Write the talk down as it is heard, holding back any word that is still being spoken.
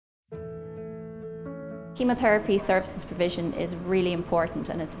Chemotherapy services provision is really important,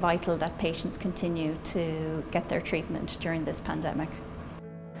 and it's vital that patients continue to get their treatment during this pandemic.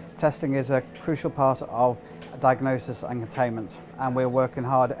 Testing is a crucial part of diagnosis and containment, and we're working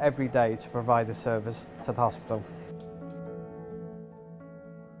hard every day to provide this service to the hospital.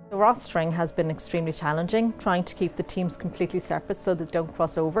 The rostering has been extremely challenging, trying to keep the teams completely separate so that they don't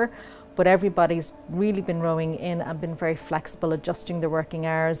cross over, but everybody's really been rowing in and been very flexible, adjusting their working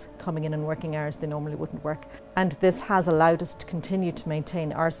hours, coming in working hours they normally wouldn't work. And this has allowed us to continue to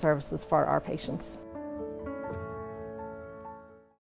maintain our services for our patients.